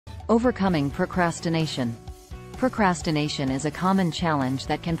Overcoming procrastination. Procrastination is a common challenge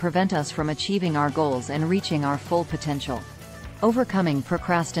that can prevent us from achieving our goals and reaching our full potential. Overcoming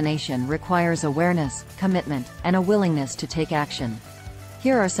procrastination requires awareness, commitment, and a willingness to take action.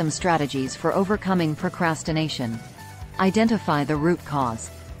 Here are some strategies for overcoming procrastination. Identify the root cause.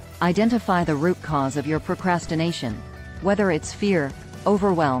 Identify the root cause of your procrastination, whether it's fear,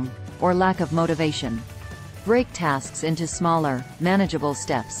 overwhelm, or lack of motivation. Break tasks into smaller, manageable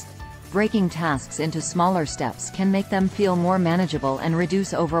steps. Breaking tasks into smaller steps can make them feel more manageable and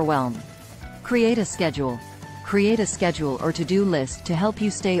reduce overwhelm. Create a schedule. Create a schedule or to-do list to help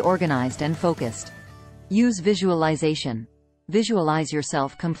you stay organized and focused. Use visualization. Visualize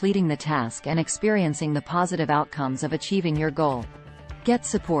yourself completing the task and experiencing the positive outcomes of achieving your goal. Get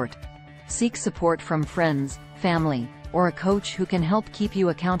support. Seek support from friends, family, or a coach who can help keep you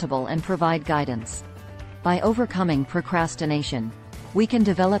accountable and provide guidance. By overcoming procrastination, we can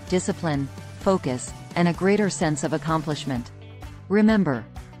develop discipline, focus, and a greater sense of accomplishment. Remember,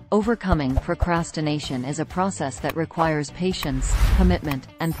 overcoming procrastination is a process that requires patience, commitment,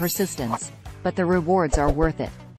 and persistence, but the rewards are worth it.